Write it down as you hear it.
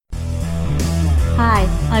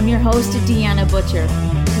I'm your host, Deanna Butcher.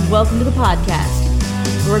 Welcome to the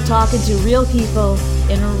podcast. We're talking to real people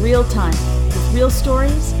in real time with real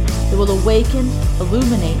stories that will awaken,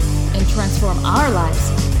 illuminate, and transform our lives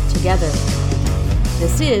together.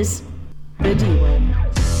 This is the D Word.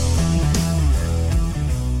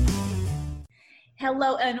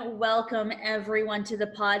 Hello and welcome everyone to the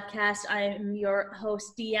podcast. I am your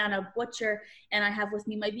host, Deanna Butcher, and I have with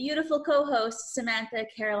me my beautiful co-host, Samantha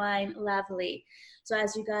Caroline Lavallee. So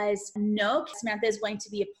as you guys know, Samantha is going to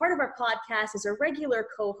be a part of our podcast as a regular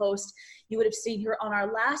co-host. You would have seen her on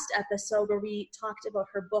our last episode where we talked about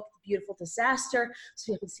her book, The Beautiful Disaster. So if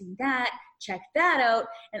you haven't seen that, check that out.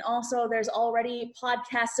 And also there's already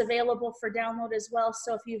podcasts available for download as well.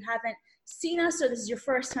 So if you haven't seen us or this is your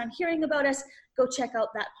first time hearing about us, go check out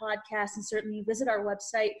that podcast and certainly visit our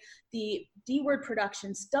website, the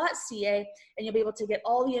dwordproductions.ca, and you'll be able to get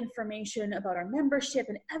all the information about our membership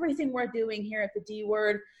and everything we're doing here at the D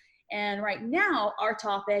Word. And right now, our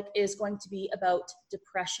topic is going to be about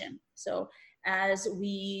depression. So as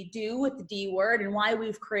we do with the D Word and why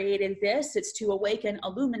we've created this, it's to awaken,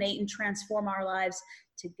 illuminate, and transform our lives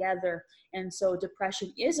together. And so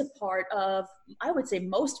depression is a part of, I would say,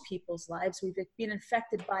 most people's lives. We've been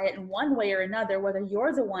infected by it in one way or another, whether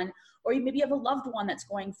you're the one or you maybe have a loved one that's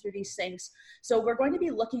going through these things. So we're going to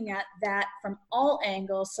be looking at that from all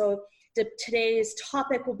angles. So today's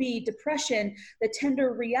topic will be depression, the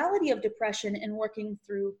tender reality of depression and working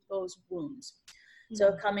through those wounds.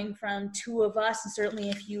 So coming from two of us, and certainly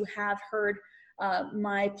if you have heard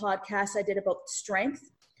my podcast I did about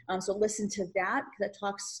strength, so listen to that because it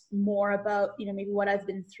talks more about, maybe what I've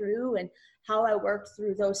been through and how I worked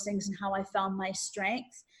through those things and how I found my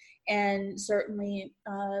strength. And certainly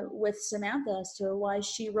with Samantha as to why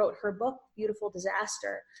she wrote her book, Beautiful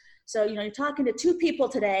Disaster. So, you're talking to two people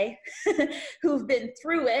today who've been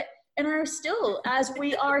through it and are still, as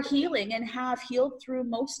we are healing and have healed through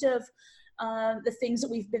most of the things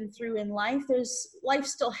that we've been through in life, life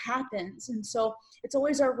still happens. And so it's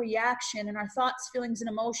always our reaction and our thoughts, feelings, and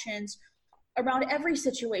emotions around every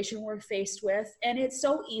situation we're faced with. And it's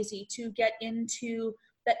so easy to get into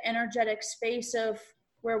that energetic space of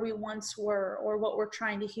where we once were or what we're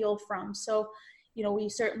trying to heal from. So, we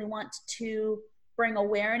certainly want to bring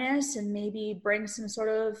awareness and maybe bring some sort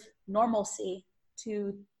of normalcy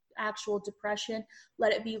to actual depression,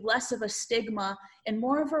 let it be less of a stigma and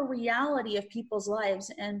more of a reality of people's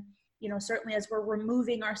lives. And, certainly as we're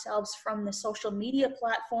removing ourselves from the social media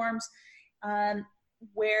platforms,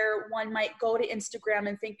 where one might go to Instagram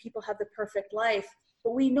and think people have the perfect life,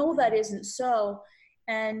 but we know that isn't so.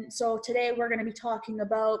 And so today we're going to be talking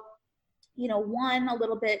about, a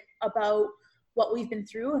little bit about what we've been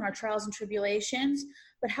through and our trials and tribulations,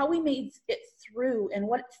 but how we made it through and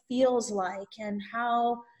what it feels like and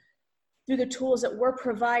how through the tools that we're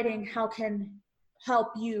providing, how can help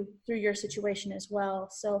you through your situation as well.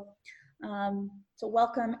 So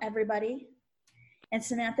welcome everybody. And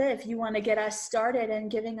Samantha, if you want to get us started and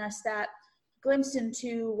giving us that glimpse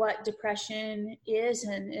into what depression is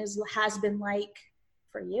and has been like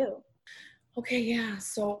for you. Okay, yeah.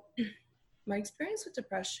 So my experience with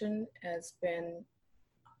depression has been,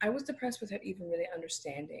 I was depressed without even really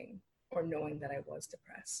understanding or knowing that I was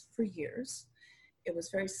depressed for years. It was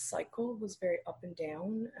very cycle, was very up and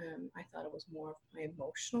down. I thought it was more of my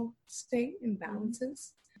emotional state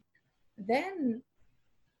imbalances. Then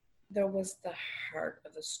there was the heart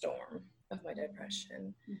of the storm of my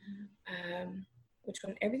depression, which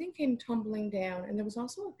when everything came tumbling down, and there was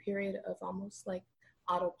also a period of almost like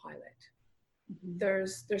autopilot.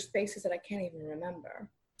 There's spaces that I can't even remember.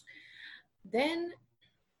 Then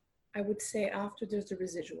I would say after there's the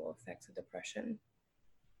residual effects of depression.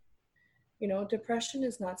 Depression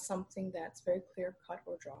is not something that's very clear cut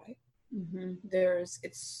or dry.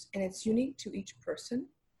 It's unique to each person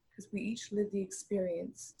because we each live the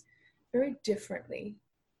experience very differently.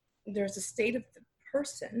 There's a state of the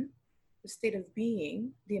person, the state of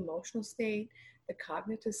being, the emotional state, the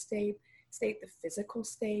cognitive state, the physical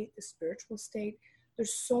state, the spiritual state.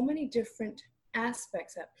 There's so many different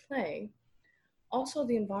aspects at play. Also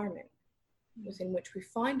the environment within which we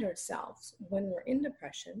find ourselves when we're in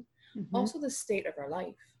depression. Also the state of our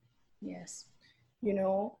life. Yes.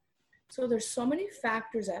 So there's so many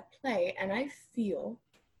factors at play. And I feel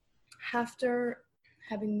after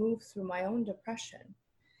having moved through my own depression,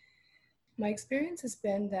 my experience has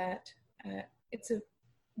been that it's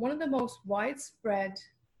one of the most widespread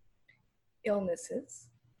illnesses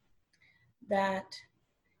that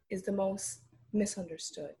is the most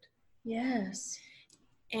misunderstood. Yes.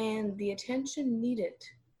 And the attention needed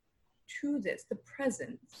to this, the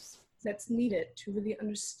presence that's needed to really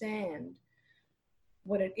understand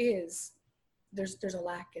what it is, there's a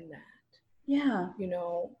lack in that. Yeah. You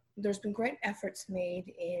know, there's been great efforts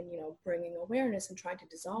made in, you know, bringing awareness and trying to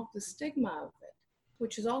dissolve the stigma of it,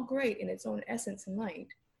 which is all great in its own essence and light.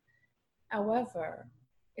 However,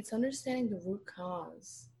 it's understanding the root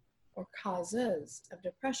cause or causes of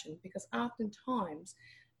depression, because oftentimes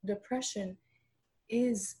depression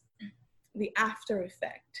is the after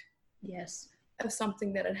effect, Yes, of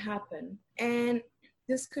something that had happened. And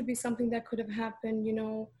this could be something that could have happened, you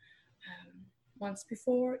know, once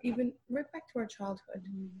before, even right back to our childhood.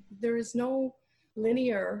 There is no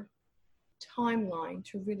linear timeline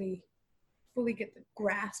to really fully get the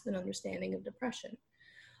grasp and understanding of depression.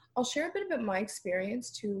 I'll share a bit about my experience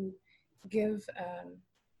to give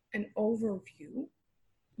an overview.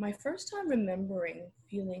 My first time remembering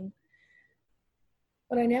feeling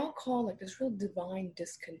what I now call like this real divine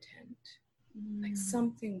discontent. Like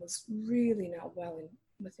something was really not well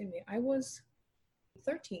within me. I was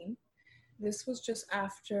 13. This was just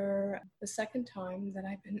after the second time that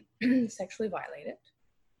I've been sexually violated,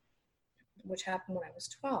 which happened when I was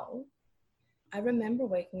 12. I remember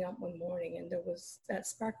waking up one morning and there was that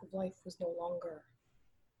spark of life was no longer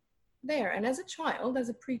there. And as a child, as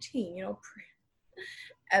a preteen, you know,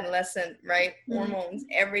 adolescent, right? Hormones,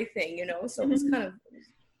 everything, you know, so it was kind of,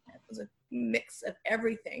 it was a mix of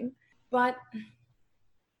everything. But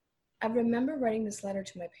I remember writing this letter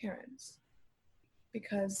to my parents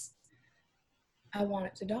because I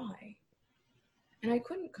wanted to die. And I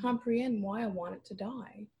couldn't comprehend why I wanted to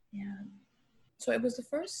die. yeah, So it was the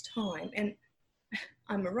first time, and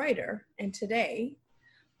I'm a writer, and today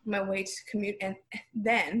my way to communicate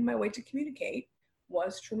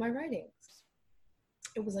was through my writings.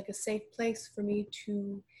 It was like a safe place for me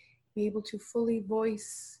to be able to fully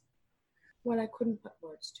voice what I couldn't put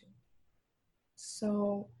words to.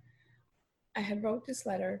 So I had wrote this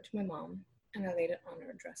letter to my mom and I laid it on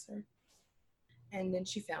her dresser. And then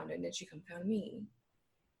she found it, and then she found me.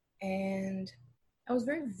 And I was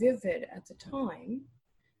very vivid at the time.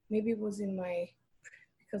 Maybe it was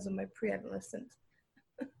because of my pre-adolescent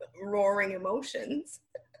roaring emotions.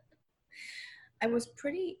 I was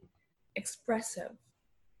pretty expressive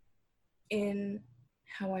in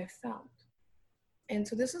how I felt. And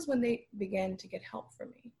so this is when they began to get help for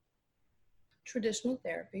me. Traditional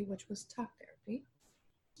therapy, which was talk therapy,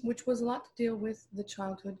 which was a lot to deal with the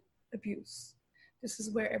childhood abuse. This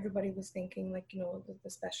is where everybody was thinking, like, you know, the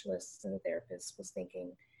specialists and the therapists was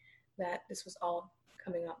thinking that this was all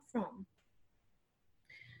coming up from.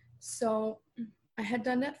 So I had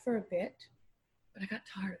done that for a bit, but I got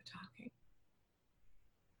tired of talking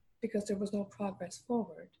because there was no progress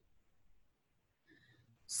forward.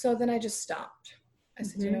 So then I just stopped. I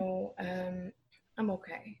said, you know, I'm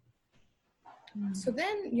okay. So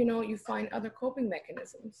then, you know, you find other coping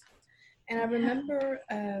mechanisms. And I remember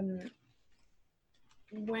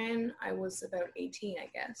when I was about 18, I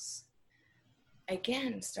guess,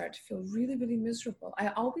 again, started to feel really, really miserable. I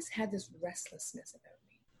always had this restlessness about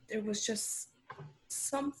me. There was just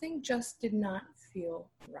something just did not feel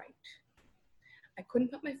right. I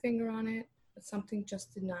couldn't put my finger on it, but something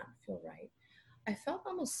just did not feel right. I felt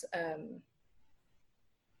almost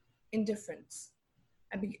indifference.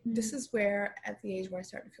 This is where, at the age where I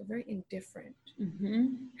started to feel very indifferent.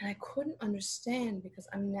 And I couldn't understand because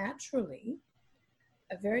I'm naturally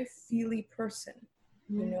a very feely person.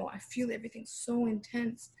 You know, I feel everything so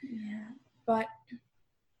intense. yeah, But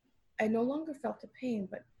I no longer felt the pain.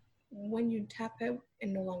 But when you tap out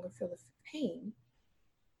and no longer feel the pain,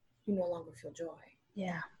 you no longer feel joy.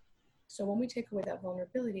 yeah. So when we take away that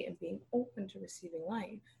vulnerability and being open to receiving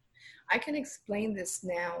life, I can explain this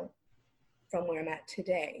now from where I'm at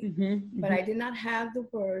today. But I did not have the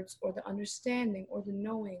words or the understanding or the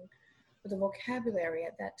knowing or the vocabulary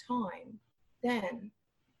at that time then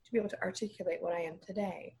to be able to articulate what I am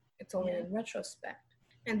today. It's only in retrospect.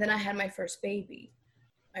 And then I had my first baby.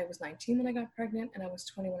 I was 19 when I got pregnant, and I was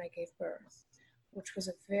 20 when I gave birth, which was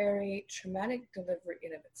a very traumatic delivery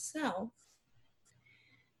in of itself.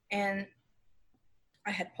 And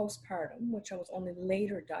I had postpartum, which I was only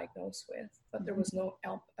later diagnosed with, but there was no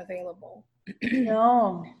help available.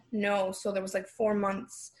 No. So there was like 4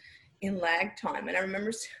 months in lag time. And I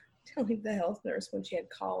remember telling the health nurse when she had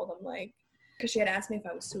called, I'm like, because she had asked me if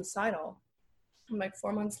I was suicidal. I'm like,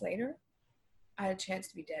 4 months later, I had a chance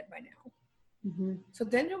to be dead by now. So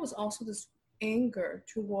then there was also this anger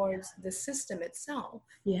towards the system itself.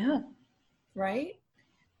 Yeah. Right?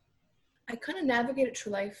 I kind of navigated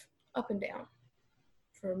through life up and down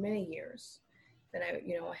for many years. Then I got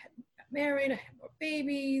married, I had more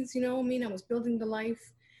babies, I was building the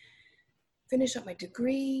life finish up my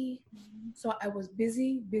degree. So I was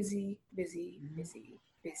busy.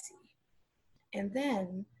 And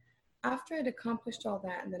then after I'd accomplished all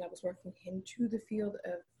that, and then I was working into the field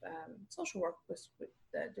of social work with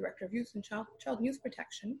the Director of Youth and Child and Youth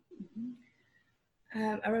Protection.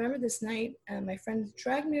 I remember this night, my friend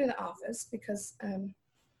dragged me to the office because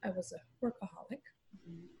I was a workaholic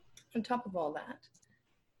on top of all that.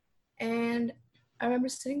 And I remember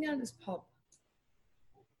sitting down at this pub,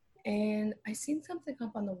 and I seen something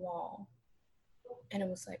up on the wall, and it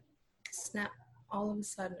was like, snap. All of a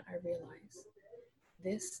sudden, I realized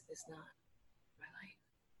this is not my life.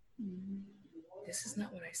 This is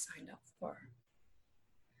not what I signed up for.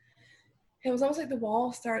 It was almost like the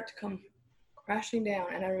wall started to come crashing down,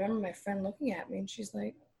 and I remember my friend looking at me, and she's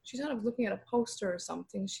like, she thought I was looking at a poster or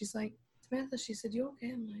something. She's like, Samantha, she said, you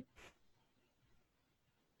okay? I'm like,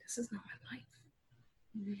 this is not my life.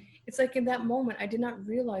 It's like in that moment, I did not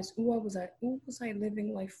realize who was I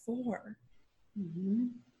living life for?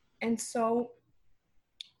 And so,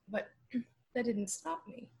 but that didn't stop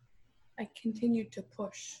me. I continued to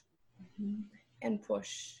push and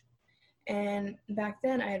push. And back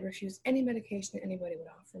then, I had refused any medication anybody would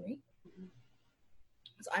offer me.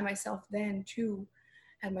 Because I myself then, too,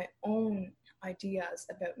 had my own ideas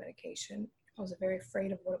about medication. I was very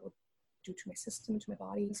afraid of what it would do to my system, to my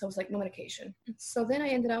body. So I was like, no medication. So then I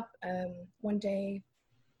ended up one day,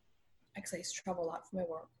 because I used to travel a lot for my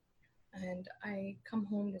work, and I come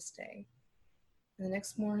home to stay. And the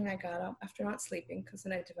next morning I got up after not sleeping, because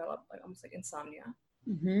then I developed like almost like insomnia.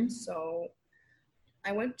 So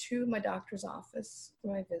I went to my doctor's office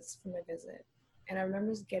for my visit. And I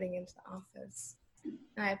remember getting into the office,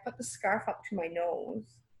 and I put the scarf up to my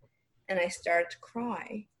nose, and I started to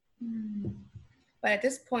cry. But at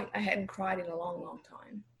this point, I hadn't cried in a long, long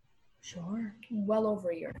time. Sure. Well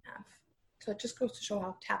over a year and a half. So it just goes to show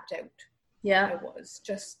how tapped out I was.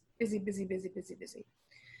 Just busy.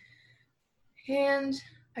 And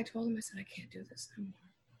I told him, I said, I can't do this anymore.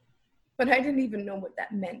 But I didn't even know what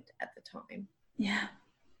that meant at the time. Yeah.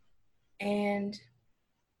 And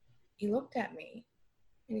he looked at me,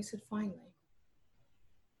 and he said, finally.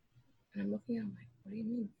 And I'm looking at him like, what do you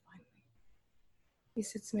mean, finally? He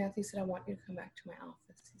said, Samantha, he said, I want you to come back to my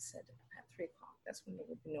office. He said, at 3 o'clock. That's when there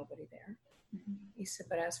would be nobody there. He said,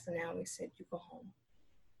 but as for now, he said, you go home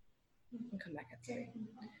and come back at 3.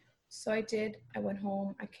 So I did. I went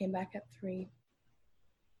home. I came back at 3.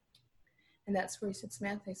 And that's where he said,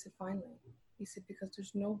 Samantha, he said, finally. He said, because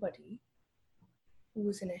there's nobody who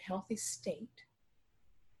is in a healthy state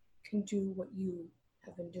can do what you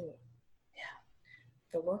have been doing.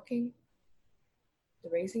 The working, the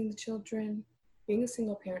raising the children, being a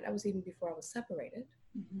single parent. That was even before I was separated,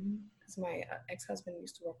 because my ex-husband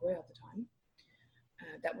used to work away all the time.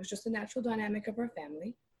 That was just the natural dynamic of our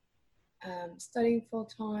family. Studying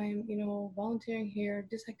full-time, volunteering here,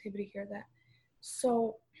 this activity here, that.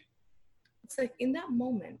 So it's like in that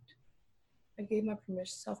moment, I gave my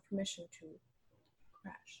self permission to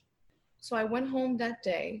crash. So I went home that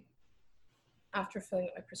day after filling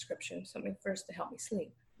out my prescription, something first to help me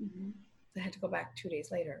sleep. I had to go back 2 days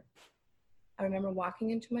later. I remember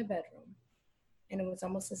walking into my bedroom, and it was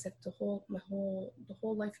almost as if the whole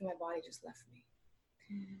life in my body just left me.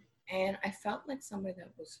 And I felt like somebody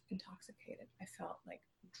that was intoxicated. I felt like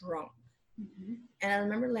drunk. And I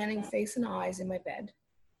remember landing face and eyes in my bed.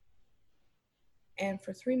 And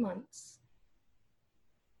for 3 months,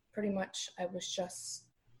 pretty much I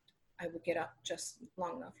would get up just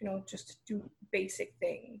long enough, just to do basic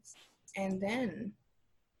things. And then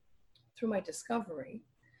through my discovery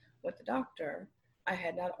with the doctor, I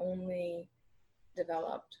had not only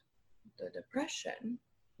developed the depression,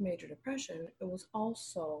 major depression, it was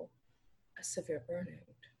also a severe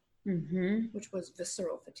burnout, which was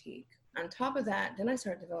visceral fatigue. On top of that, then I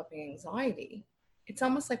started developing anxiety. It's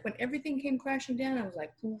almost like when everything came crashing down, I was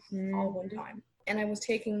like, poof, all one time. And I was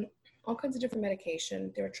taking all kinds of different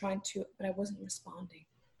medication. They were trying to, but I wasn't responding.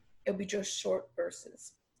 It would be just short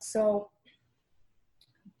bursts. So,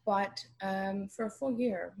 but for a full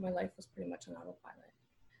year, my life was pretty much on autopilot.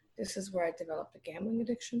 This is where I developed a gambling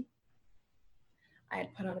addiction. I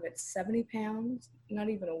had put on about 70 pounds, not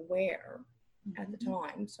even aware at the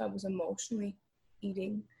time. So I was emotionally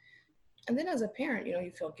eating. And then as a parent,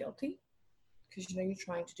 you feel guilty because, you're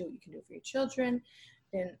trying to do what you can do for your children.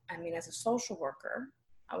 Then, as a social worker,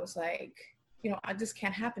 I was like, this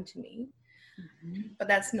can't happen to me. But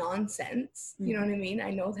that's nonsense. You know what I mean?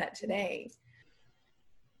 I know that today.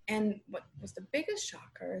 And what was the biggest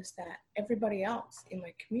shocker is that everybody else in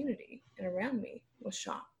my community and around me was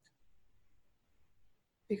shocked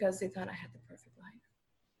because they thought I had the perfect life.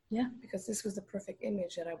 Yeah. Because this was the perfect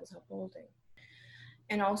image that I was upholding.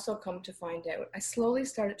 And also come to find out, I slowly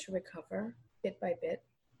started to recover bit by bit.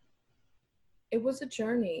 It was a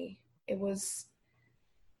journey. It was,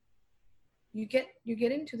 you get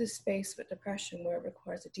into this space with depression where it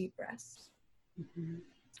requires a deep breath,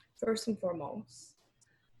 first and foremost.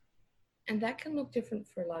 And that can look different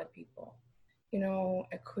for a lot of people. You know,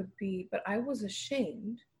 it could be, but I was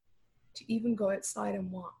ashamed to even go outside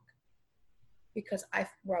and walk because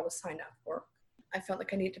where I was signed up for work, I felt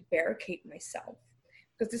like I needed to barricade myself.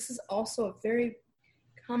 Because this is also a very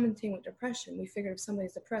common thing with depression. We figure if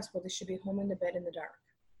somebody's depressed, well, they should be home in the bed in the dark.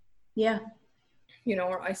 Yeah. You know,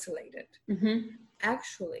 or isolated.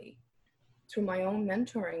 Actually, through my own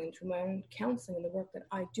mentoring and through my own counseling and the work that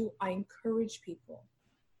I do, I encourage people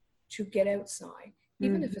to get outside,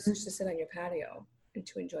 even if it's just to sit on your patio and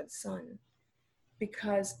to enjoy the sun,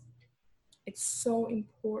 because it's so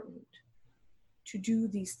important to do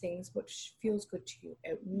these things which feels good to you,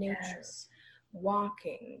 out in nature,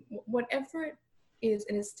 walking, whatever it is,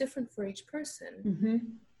 and it's different for each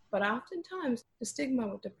person. But oftentimes the stigma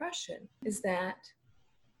with depression is that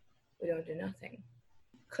we don't do nothing.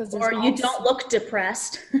 Or you don't look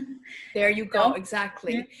depressed. There you go,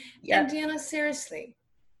 exactly. Yeah. And Deanna, seriously,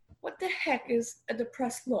 what the heck is a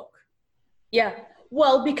depressed look? Yeah.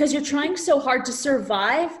 Well, because you're trying so hard to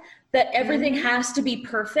survive that everything has to be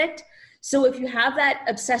perfect. So if you have that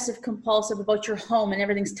obsessive compulsive about your home and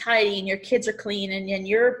everything's tidy and your kids are clean and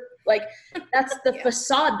you're like, that's the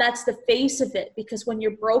facade, that's the face of it. Because when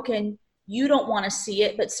you're broken, you don't want to see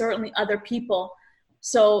it, but certainly other people.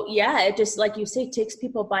 So yeah, it just, like you say, takes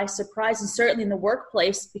people by surprise, and certainly in the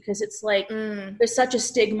workplace, because it's like, there's such a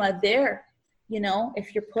stigma there. You know,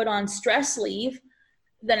 if you're put on stress leave,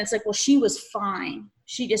 then it's like, well, she was fine.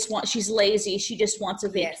 She's lazy. She just wants a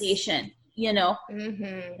vacation, you know?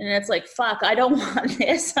 And it's like, fuck, I don't want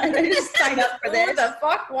this. I didn't sign up for this. Who the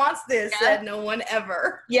fuck wants this? Said no one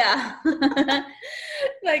ever. Yeah.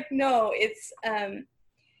 Like, no, it's, I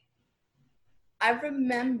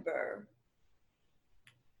remember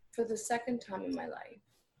for the second time in my life,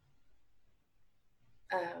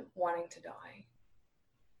 wanting to die.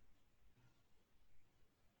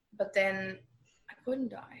 But then I couldn't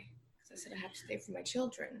die because I said I have to stay for my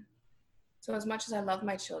children. So as much as I love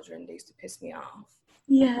my children, they used to piss me off.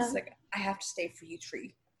 Yeah. It's like, I have to stay for you,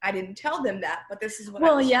 tree. I didn't tell them that, but this is what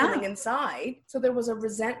I was feeling inside. So there was a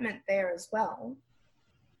resentment there as well.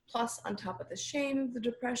 Plus, on top of the shame of the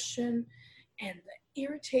depression and the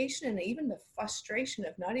irritation and even the frustration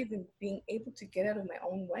of not even being able to get out of my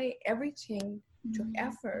own way, everything took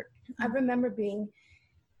effort. I remember being,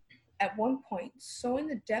 at one point, so in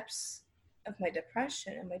the depths of my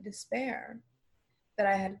depression and my despair that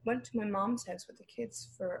I had went to my mom's house with the kids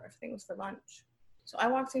for, I think it was for lunch. So I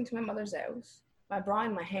walked into my mother's house, my bra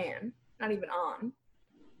in my hand, not even on,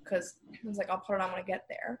 because I was like, I'll put it on when I get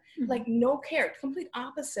there. Like, no care, complete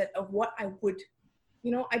opposite of what I would, you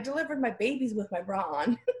know, I delivered my babies with my bra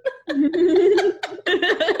on. So,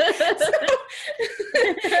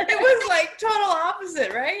 it was like total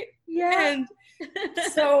opposite, right? Yeah. And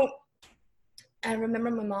so I remember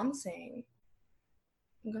my mom saying,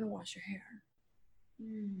 I'm going to wash your hair.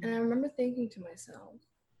 And I remember thinking to myself,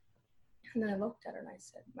 and then I looked at her and I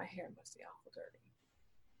said, my hair must be awful dirty.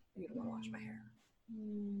 You don't want to wash my hair.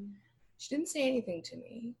 She didn't say anything to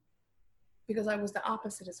me because I was the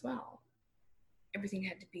opposite as well. Everything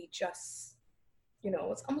had to be just, you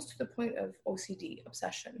know, it's almost to the point of OCD,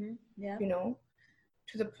 obsession, you know,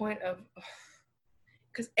 to the point of,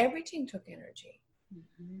 because everything took energy.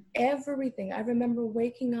 Everything. I remember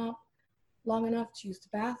waking up long enough to use the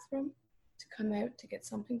bathroom, to come out to get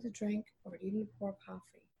something to drink, or even to pour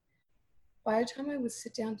coffee. By the time I would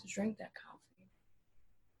sit down to drink that coffee,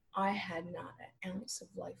 I had not an ounce of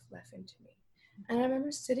life left into me. And I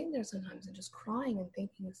remember sitting there sometimes and just crying and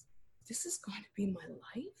thinking, this is going to be my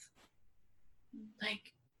life?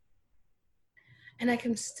 Like, and I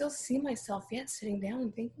can still see myself yet sitting down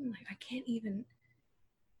and thinking, like, I can't even,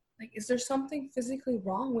 like, is there something physically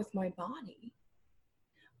wrong with my body?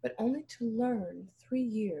 But only to learn 3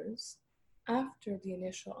 years after the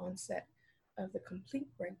initial onset of the complete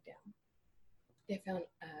breakdown, they found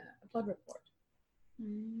a blood report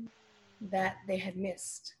that they had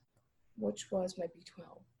missed, which was my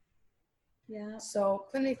B12. Yeah. So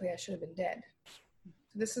clinically, I should have been dead. So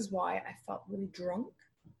this is why I felt really drunk,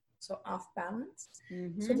 so off balance.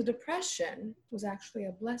 So the depression was actually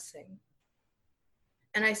a blessing.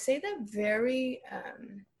 And I say that very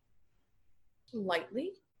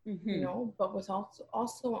lightly, you know, but with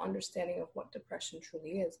also understanding of what depression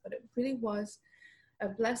truly is. But it really was a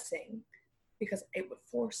blessing because it would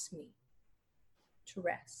force me to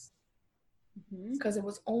rest. Because it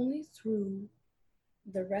was only through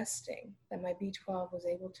the resting, that my B12 was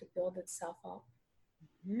able to build itself up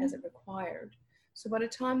as it required. So by the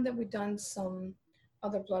time that we'd done some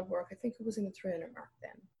other blood work, I think it was in the 300 mark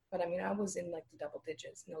then. But I mean, I was in like the double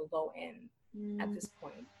digits, in the low end at this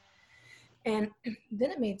point. And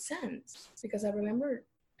then it made sense because I remember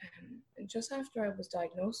just after I was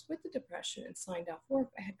diagnosed with the depression and signed off work,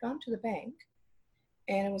 I had gone to the bank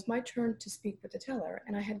and it was my turn to speak with the teller.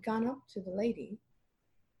 And I had gone up to the lady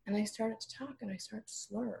and I started to talk and I started to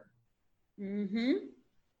slur.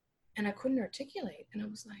 And I couldn't articulate. And I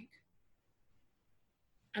was like,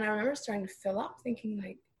 and I remember starting to fill up thinking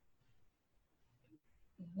like,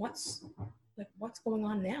 what's going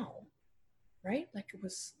on now? Right? Like it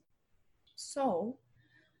was so,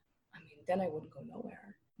 I mean, then I wouldn't go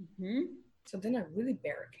nowhere. So then I really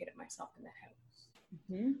barricaded myself in the house.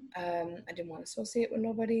 I didn't want to associate with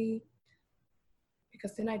nobody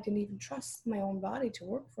because then I didn't even trust my own body to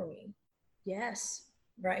work for me. Yes.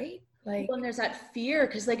 Right? Like, when there's that fear,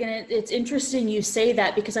 because like, and it's interesting you say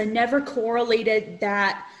that because I never correlated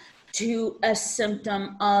that to a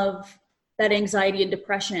symptom of that anxiety and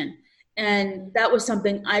depression. And that was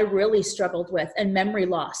something I really struggled with, and memory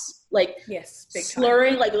loss, like yes,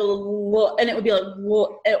 slurring, like, and it would be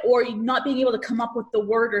like, or not being able to come up with the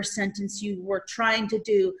word or sentence you were trying to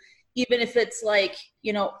do, even if it's like,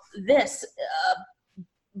 you know, this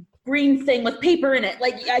green thing with paper in it.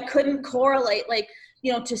 Like I couldn't correlate, like,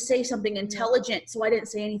 you know, to say something intelligent. So I didn't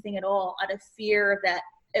say anything at all out of fear that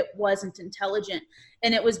it wasn't intelligent.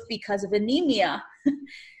 And it was because of anemia.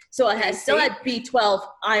 So I still had B12,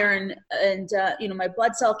 iron, and, you know, my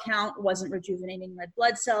blood cell count wasn't rejuvenating red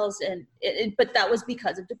blood cells. But that was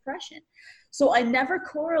because of depression. So I never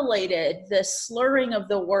correlated the slurring of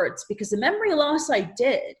the words because the memory loss I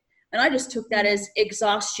did. And I just took that as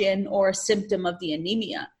exhaustion or a symptom of the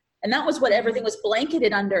anemia. And that was what everything was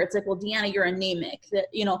blanketed under. It's like, well, Deanna, you're anemic. That,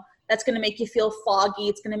 you know, that's going to make you feel foggy.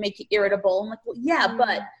 It's going to make you irritable. I'm like, well, yeah,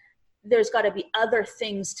 but there's got to be other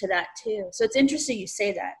things to that too. So it's interesting you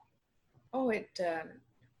say that. Oh, it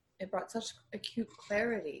brought such acute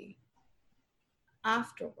clarity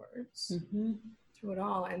afterwards through it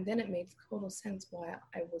all. And then it made total sense why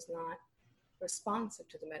I was not responsive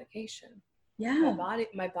to the medication. Yeah.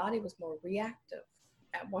 My body was more reactive.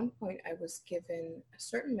 At one point, I was given a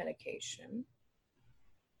certain medication,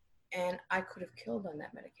 and I could have killed on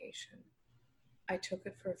that medication. I took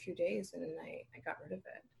it for a few days, and then I got rid of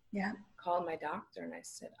it. Yeah. Called my doctor, and I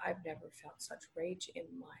said, I've never felt such rage in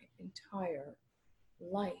my entire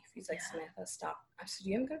life. He's like, Samantha, stop. I said,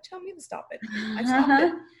 you haven't got to tell me to stop it.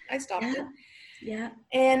 I stopped it. Yeah.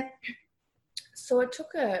 And so it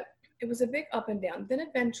was a big up and down. Then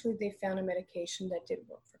eventually they found a medication that did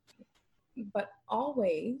work for me. But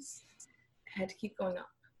always had to keep going up.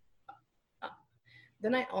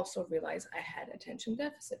 Then I also realized I had attention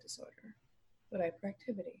deficit disorder with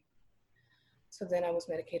hyperactivity. So then I was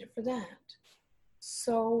medicated for that.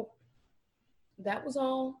 So that was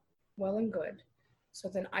all well and good. So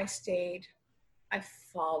then I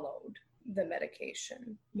followed the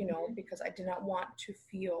medication, you know, because I did not want to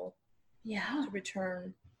feel, to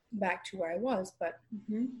return back to where I was. But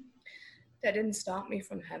that didn't stop me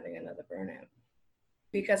from having another burnout,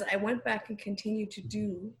 because I went back and continued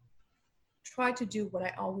to try to do what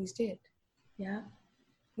I always did. Yeah.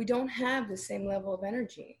 We don't have the same level of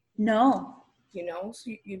energy. No. You know,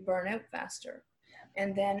 so you burn out faster.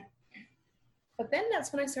 And then, but then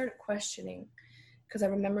that's when I started questioning, because I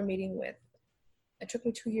remember it took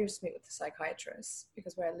me 2 years to meet with a psychiatrist,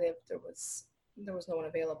 because where I lived, there was no one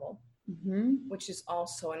available, which is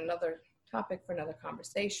also another topic for another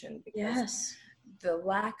conversation, because the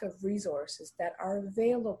lack of resources that are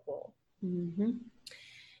available. And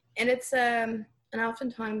it's, and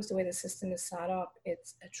oftentimes the way the system is set up,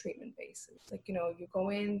 it's a treatment basis. Like, you know, you go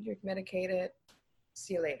in, you're medicated,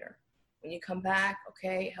 see you later. When you come back,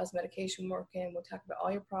 okay, how's medication working? We'll talk about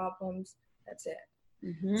all your problems. That's it.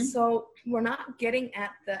 So we're not getting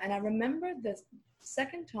at and I remember the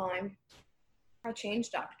second time I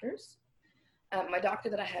changed doctors. My doctor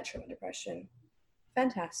that I had treatment depression,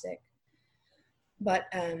 fantastic. But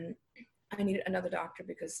I needed another doctor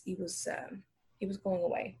because he was going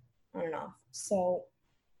away on and off. So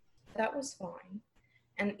that was fine.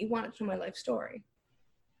 And he wanted to know my life story.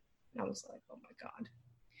 And I was like, oh my God.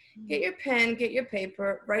 Get your pen, get your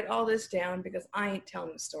paper, write all this down, because I ain't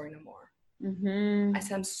telling the story no more. I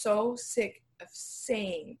said, I'm so sick of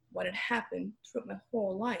saying what had happened throughout my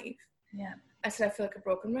whole life. Yeah. I said, I feel like a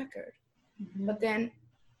broken record. But then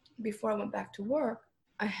before I went back to work,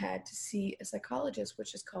 I had to see a psychologist,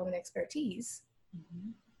 which is called an expertise,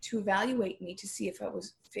 to evaluate me to see if I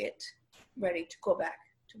was fit, ready to go back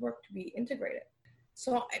to work, to be integrated.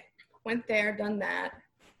 So I went there, done that,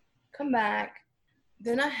 come back.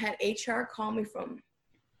 Then I had HR call me from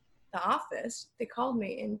the office. They called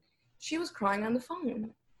me and she was crying on the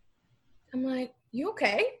phone. I'm like, you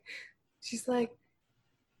okay? She's like,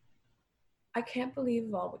 I can't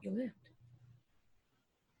believe all what you lived.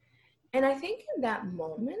 And I think in that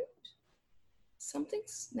moment, something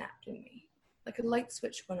snapped in me, like a light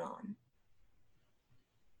switch went on.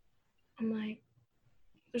 I'm like,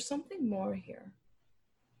 there's something more here.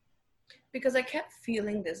 Because I kept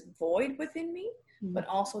feeling this void within me, but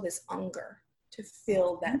also this hunger to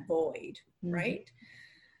fill that void, right?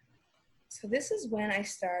 So this is when I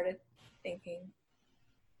started thinking,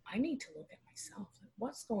 I need to look at myself. Like,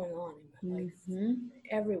 what's going on in my life?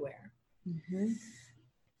 Everywhere.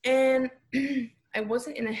 And I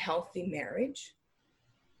wasn't in a healthy marriage.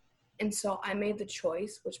 And so I made the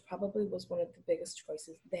choice, which probably was one of the biggest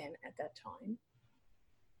choices then at that time,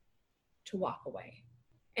 to walk away.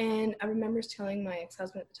 And I remember telling my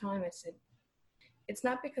ex-husband at the time, I said, it's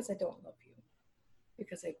not because I don't love you,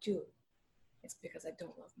 because I do. It's because I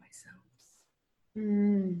don't love myself.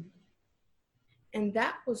 And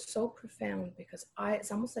that was so profound because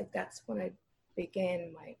it's almost like that's when I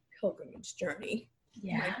began my pilgrimage journey,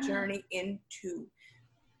 my journey into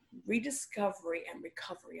rediscovery and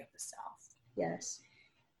recovery of the self. Yes.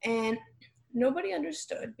 And nobody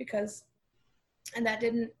understood because, and that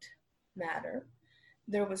didn't matter.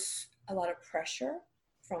 There was a lot of pressure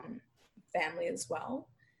from family as well,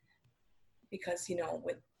 because, you know,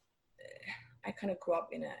 I kind of grew up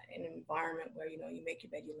in an environment where, you know, you make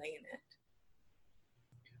your bed, you lay in it.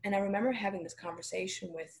 And I remember having this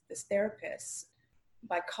conversation with this therapist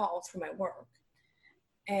by call through my work.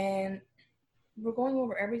 And we're going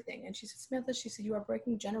over everything. And she said, Samantha, she said, you are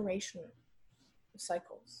breaking generational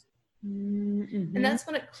cycles. And that's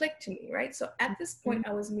when it clicked to me, right? So at this point,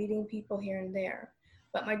 I was meeting people here and there,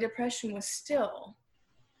 but my depression was still,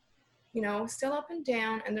 you know, still up and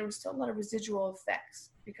down. And there was still a lot of residual effects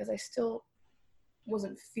because I still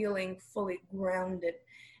wasn't feeling fully grounded.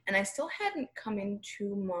 And I still hadn't come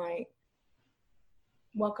into my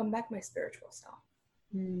welcome back my spiritual self,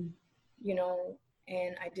 you know,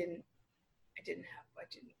 and I didn't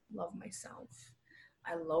love myself.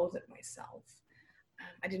 I loathed myself.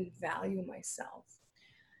 I didn't value myself.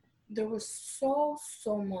 There was so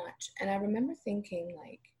much. And I remember thinking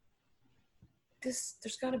like,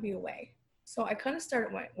 there's gotta be a way. So I kind of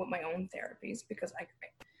started with my own therapies because I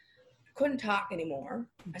couldn't talk anymore.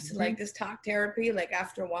 I said, like, this talk therapy, like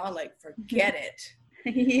after a while, like forget it.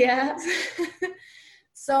 Yeah.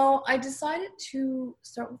 So I decided to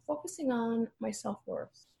start focusing on my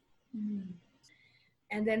self-worth.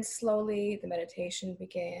 And then slowly the meditation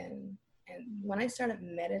began. And when I started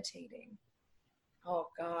meditating, oh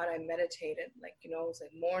God, I meditated like, you know, it was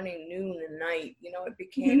like morning, noon, and night. You know, it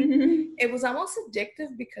became, it was almost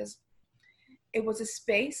addictive because it was a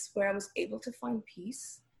space where I was able to find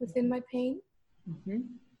peace within my pain.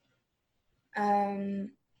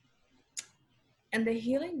 And the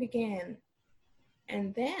healing began.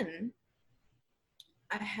 And then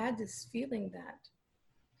I had this feeling that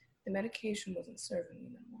the medication wasn't serving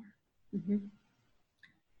me anymore.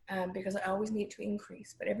 Because I always need to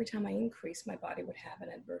increase. But every time I increased, my body would have an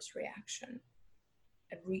adverse reaction.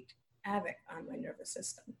 It wreaked havoc on my nervous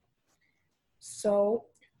system. So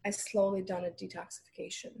I slowly done a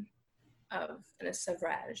detoxification and a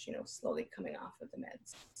sevrage, you know, slowly coming off of the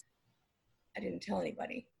meds. I didn't tell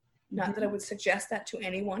anybody. Not that I would suggest that to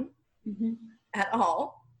anyone at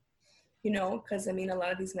all, you know, because I mean, a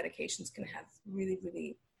lot of these medications can have really,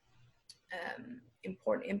 really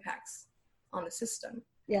important impacts on the system.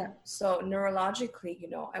 Yeah. So neurologically, you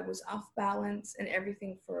know, I was off balance and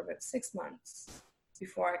everything for about 6 months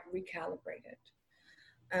before I recalibrated.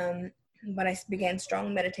 But I began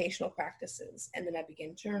strong meditational practices, and then I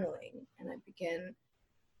began journaling, and I began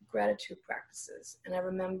gratitude practices. And I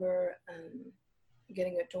remember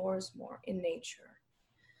getting outdoors more in nature.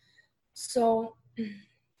 So,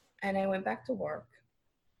 and I went back to work.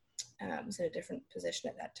 I was in a different position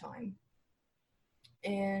at that time.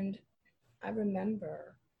 And I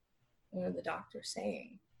remember one of the doctors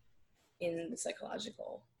saying in the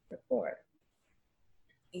psychological report,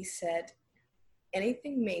 he said,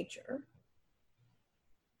 anything major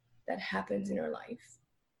that happens in her life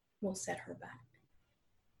will set her back.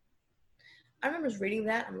 I remember reading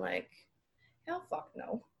that. I'm like, hell fuck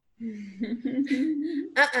no.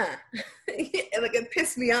 Like it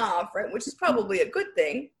pissed me off, right? Which is probably a good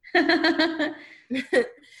thing.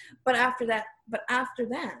 But after that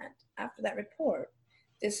report,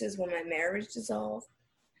 this is when my marriage dissolved.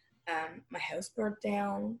 My house burnt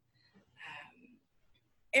down.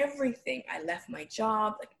 everything. I left my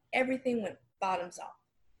job, like everything went bottoms up.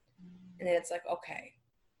 And then it's like, okay,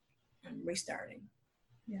 I'm restarting.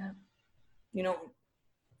 Yeah. You know,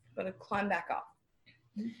 I'm gonna climb back up.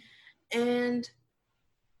 And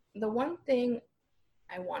the one thing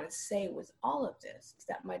I want to say with all of this is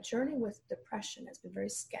that my journey with depression has been very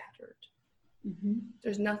scattered. Mm-hmm.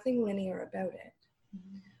 There's nothing linear about it.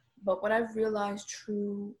 Mm-hmm. But what I've realized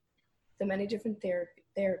through the many different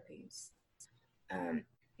therapies,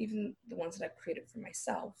 even the ones that I've created for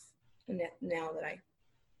myself, and that now that I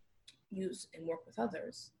use and work with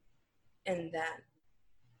others, and that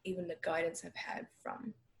even the guidance I've had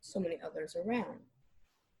from so many others around,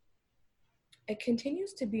 it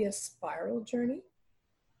continues to be a spiral journey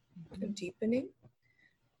of deepening.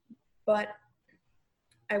 But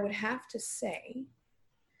I would have to say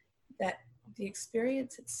that the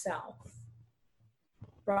experience itself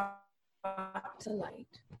brought to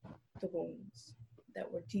light the wounds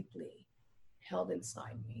that were deeply held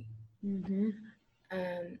inside me. Mm-hmm.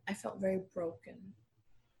 I felt very broken.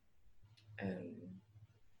 And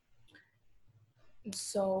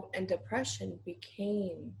depression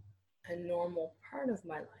became a normal part of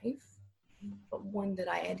my life, but one that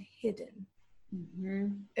I had hidden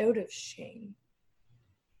out of shame.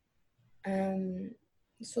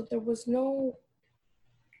 So there was no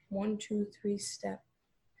 1, 2, 3 step.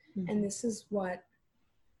 And this is what,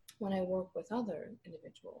 when I work with other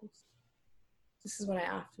individuals, this is what I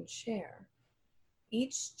often share.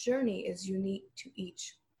 Each journey is unique to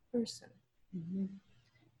each person.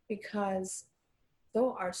 Because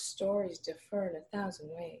though our stories differ in 1,000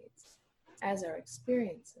 ways, as our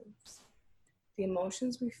experiences, the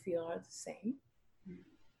emotions we feel are the same.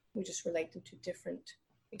 We just relate them to different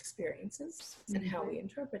experiences and how we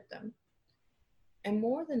interpret them. And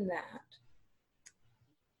more than that,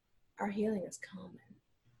 our healing is common.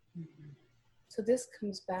 So this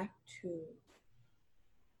comes back to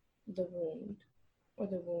the wound or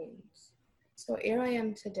the wounds. So here I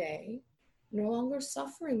am today, no longer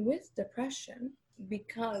suffering with depression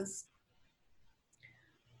because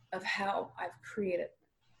of how I've created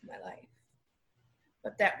my life.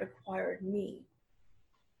 But that required me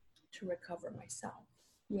to recover myself.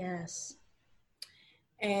 Yes.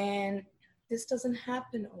 And this doesn't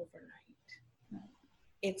happen overnight. No.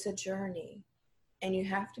 It's a journey. And you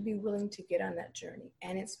have to be willing to get on that journey.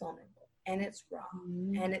 And it's vulnerable. And it's raw.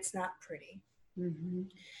 And it's not pretty.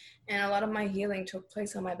 And a lot of my healing took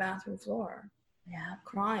place on my bathroom floor. Yeah.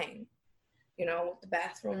 Crying. You know, with the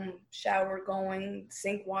bathroom shower going,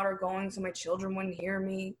 sink water going so my children wouldn't hear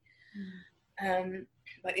me.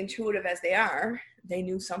 But intuitive as they are, they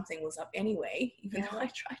knew something was up anyway, even though I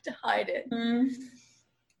tried to hide it.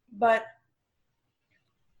 But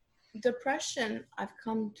depression, I've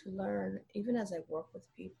come to learn, even as I work with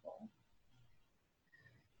people,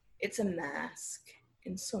 it's a mask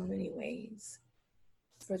in so many ways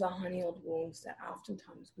for the honey-old wounds that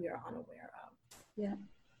oftentimes we are unaware of. Yeah.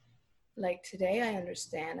 Like today, I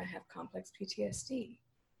understand I have complex PTSD.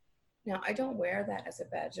 Now, I don't wear that as a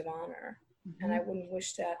badge of honor, and I wouldn't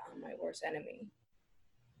wish that on my worst enemy.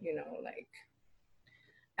 You know, like,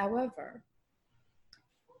 however,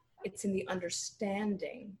 it's in the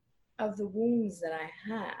understanding of the wounds that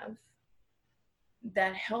I have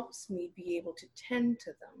that helps me be able to tend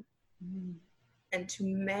to them and to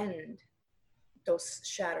mend those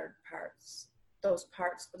shattered parts, those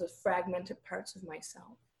fragmented parts of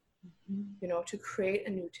myself, you know, to create a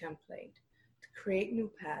new template, to create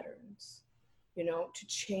new patterns, you know, to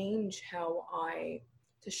change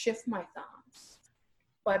to shift my thoughts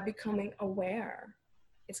by becoming aware.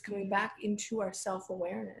 It's coming back into our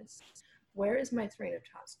self-awareness. Where is my train of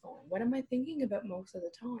thoughts going? What am I thinking about most of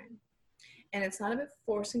the time? And it's not about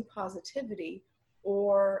forcing positivity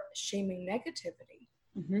or shaming negativity.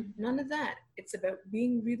 None of that. It's about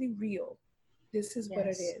being really real. This is what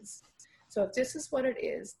it is. So if this is what it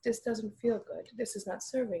is, this doesn't feel good. This is not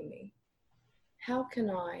serving me. How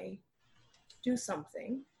can I do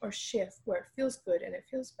something or shift where it feels good and it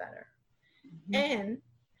feels better? And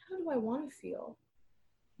how do I want to feel?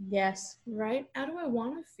 Yes. Right? How do I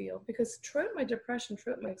want to feel? Because throughout my depression,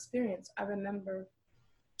 throughout my experience, I remember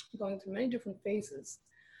going through many different phases.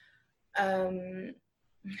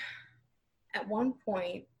 At one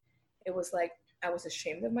point, it was like I was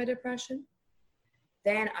ashamed of my depression.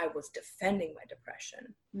 Then I was defending my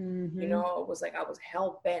depression. You know, it was like I was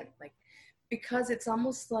hell-bent. Like, because it's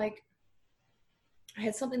almost like I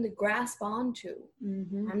had something to grasp onto.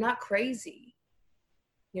 I'm not crazy.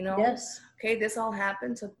 You know? Yes. Okay, this all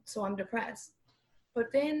happened, so I'm depressed.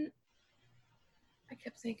 But then I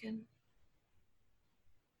kept thinking,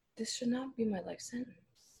 this should not be my life sentence.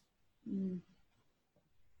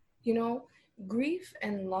 You know, grief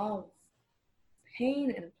and love,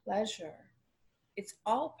 pain and pleasure, it's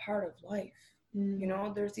all part of life. You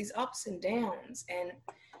know, there's these ups and downs. And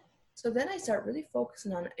so then I start really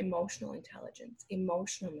focusing on emotional intelligence,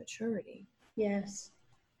 emotional maturity. Yes.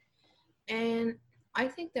 And I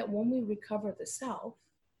think that when we recover the self,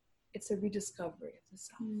 it's a rediscovery of the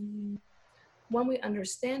self. When we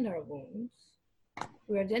understand our wounds,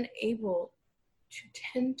 we are then able to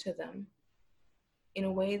tend to them in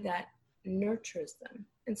a way that nurtures them.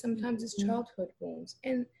 And sometimes it's childhood wounds.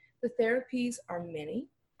 And the therapies are many,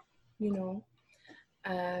 you know.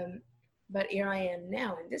 But here I am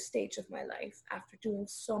now in this stage of my life after doing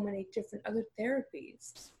so many different other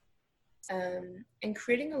therapies, and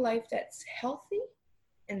creating a life that's healthy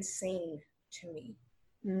and sane to me.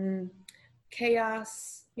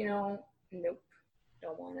 Chaos, you know, nope,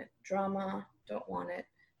 don't want it. Drama, don't want it.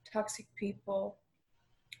 Toxic people,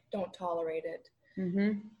 don't tolerate it.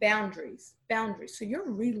 Boundaries. So you're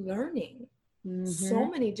relearning so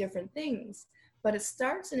many different things, but it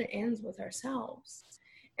starts and it ends with ourselves.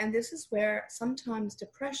 And this is where sometimes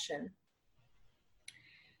depression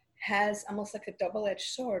has almost like a double-edged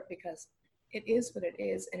sword, because it is what it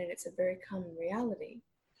is, and it's a very common reality.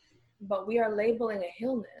 But we are labeling a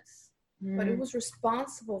illness, but it was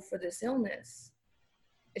responsible for this illness.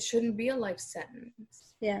 It shouldn't be a life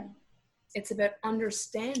sentence. Yeah. It's about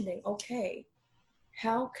understanding, okay,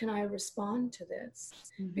 how can I respond to this?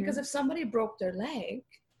 Because if somebody broke their leg,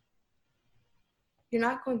 you're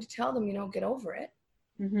not going to tell them, you know, get over it.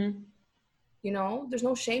 You know, there's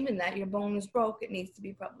no shame in that. Your bone is broke. It needs to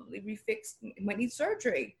be probably refixed. It might need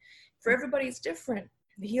surgery. For everybody, it's different.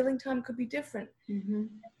 The healing time could be different.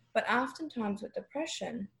 But oftentimes with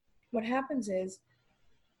depression, what happens is,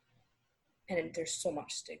 and there's so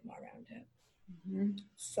much stigma around it,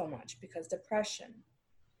 so much, because depression,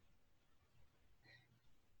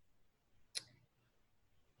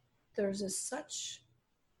 there's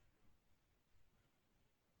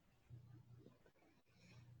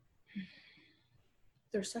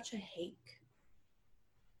such a hate.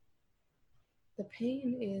 The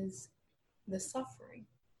pain is, the suffering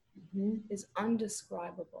is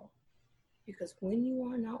undescribable, because when you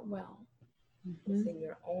are not well within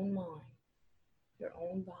your own mind, your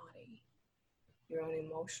own body, your own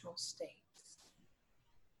emotional states,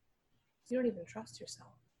 you don't even trust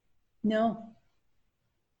yourself. No.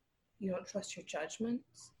 You don't trust your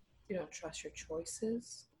judgments. You don't trust your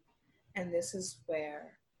choices. And this is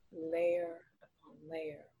where layer upon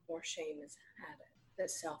layer more shame is added. The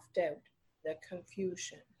self-doubt, the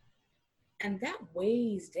confusion. And that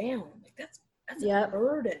weighs down. Like that's a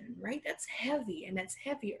burden, right? That's heavy, and that's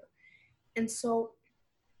heavier. And so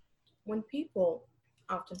when people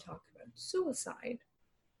often talk about suicide,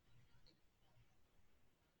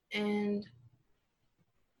 and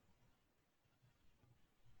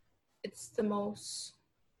it's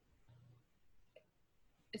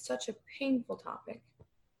such a painful topic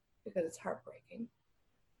because it's heartbreaking,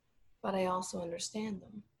 but I also understand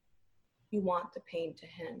them. You want the pain to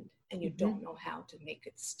end, and you don't know how to make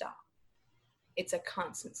it stop. It's a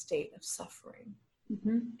constant state of suffering.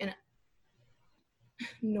 And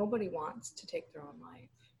nobody wants to take their own life.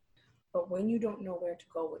 But when you don't know where to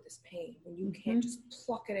go with this pain, when you can't just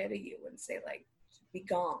pluck it out of you and say, like, be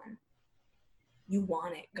gone, you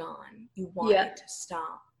want it gone. You want it to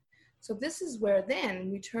stop. So this is where then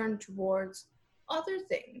we turn towards other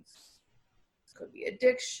things. Could be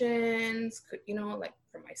addictions, could, you know, like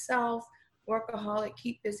for myself, workaholic,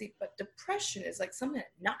 keep busy. But depression is like something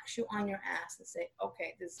that knocks you on your ass and say,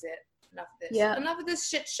 okay, this is it. Enough of this. Enough of this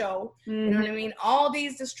shit show. You know what I mean? All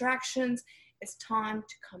these distractions. It's time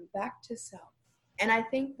to come back to self. And I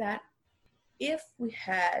think that if we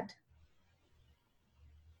had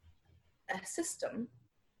a system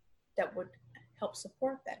that would help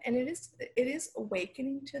support that, and it is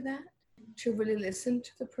awakening to that, to really listen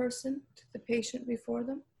to the person, to the patient before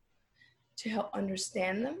them, to help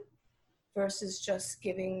understand them, versus just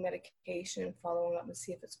giving medication and following up and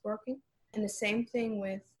see if it's working. And the same thing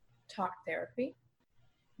with talk therapy.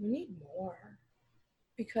 We need more,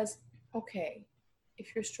 because okay,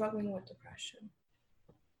 if you're struggling with depression,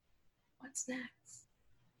 what's next?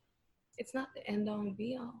 It's not the end all and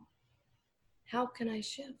be all. How can I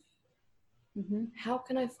shift? How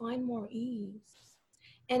can I find more ease?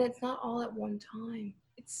 And it's not all at one time.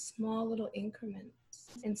 It's small little increments.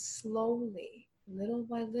 And slowly, little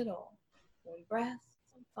by little, one breath,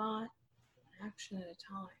 one thought, one action at a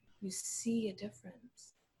time, you see a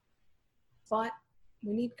difference. But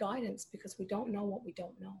we need guidance, because we don't know what we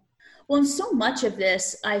don't know. Well, and so much of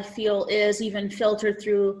this, I feel, is even filtered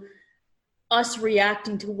through us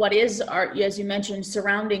reacting to what is our, as you mentioned,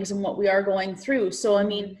 surroundings and what we are going through. So, I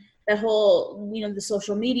mean, that whole, the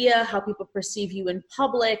social media, how people perceive you in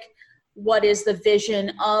public, what is the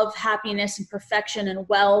vision of happiness and perfection and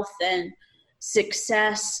wealth and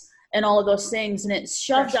success and all of those things. And it's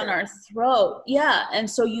shoved down our throat. Yeah. And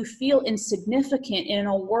so you feel insignificant in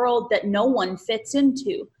a world that no one fits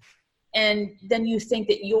into. And then you think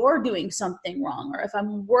that you're doing something wrong, or if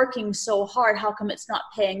I'm working so hard, how come it's not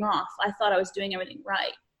paying off? I thought I was doing everything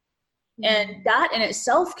right. And that in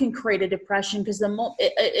itself can create a depression, because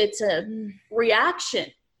it's a reaction.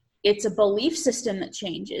 It's a belief system that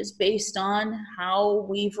changes based on how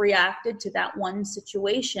we've reacted to that one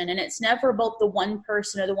situation. And it's never about the one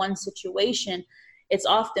person or the one situation. It's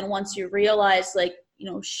often once you realize, like,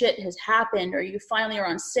 shit has happened, or you finally are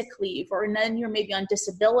on sick leave, or then you're maybe on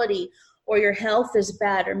disability, or your health is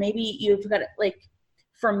bad, or maybe you've got, like,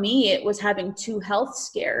 for me, it was having 2 health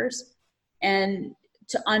scares, and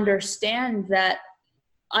to understand that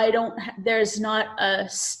there's not a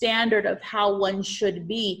standard of how one should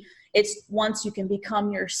be. It's once you can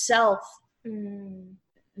become yourself,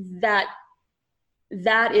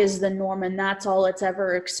 that is the norm, and that's all it's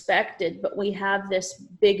ever expected. But we have this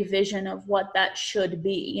big vision of what that should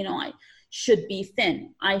be. I should be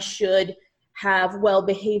thin. I should have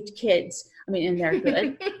well-behaved kids. I mean, and they're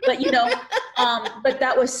good, but but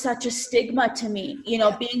that was such a stigma to me,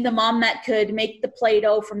 being the mom that could make the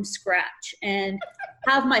Play-Doh from scratch and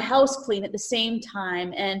have my house clean at the same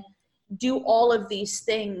time and do all of these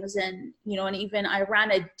things. And, and even I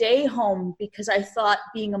ran a day home because I thought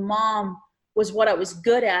being a mom was what I was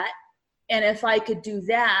good at. And if I could do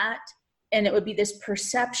that, and it would be this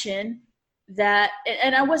perception that,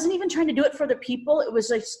 and I wasn't even trying to do it for the people. It was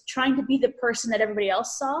like trying to be the person that everybody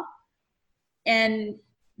else saw, and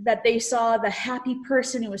that they saw the happy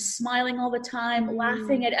person who was smiling all the time,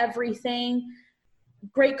 laughing at everything,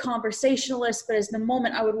 great conversationalist. But as the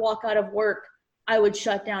moment I would walk out of work, I would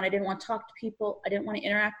shut down. I didn't want to talk to people. I didn't want to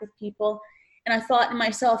interact with people. And I thought to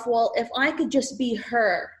myself, well, if I could just be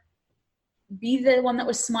her, be the one that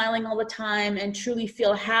was smiling all the time and truly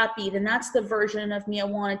feel happy, then that's the version of me I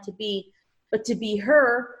wanted to be. But to be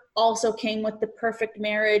her also came with the perfect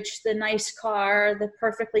marriage, the nice car, the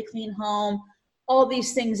perfectly clean home, all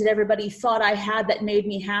these things that everybody thought I had that made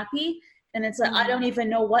me happy. And it's like, I don't even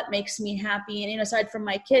know what makes me happy. And aside from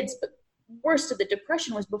my kids, but worst of the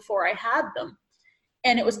depression was before I had them.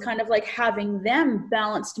 And it was kind of like having them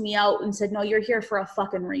balanced me out and said, no, you're here for a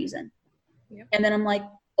fucking reason. Yep. And then I'm like,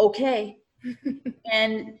 okay.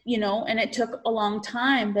 And, and it took a long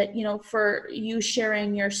time, but, for you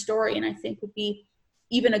sharing your story, and I think would be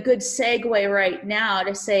even a good segue right now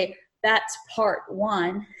to say that's part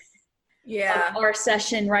 1 of our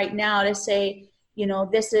session right now, to say,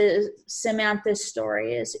 this is Samantha's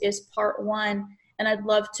story is part 1. And I'd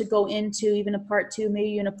love to go into even a part 2, maybe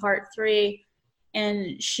even a part 3,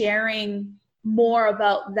 and sharing more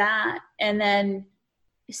about that. And then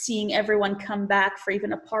seeing everyone come back for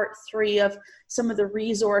even a part 3 of some of the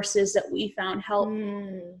resources that we found help,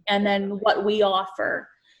 and then what we offer.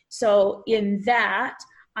 So in that,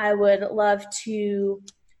 I would love to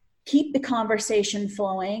keep the conversation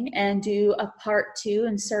flowing and do a part 2.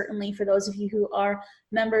 And certainly for those of you who are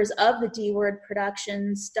members of the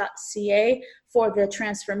dwordproductions.ca, for the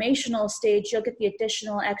transformational stage, you'll get the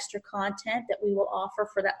additional extra content that we will offer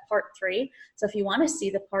for that part 3. So if you want to see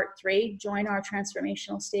the part 3, join our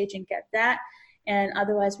transformational stage and get that. And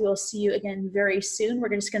otherwise, we will see you again very soon. We're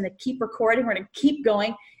just going to keep recording. We're going to keep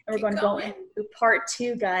going, and we're going to go into part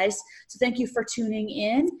 2, guys. So thank you for tuning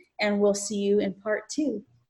in, and we'll see you in part 2.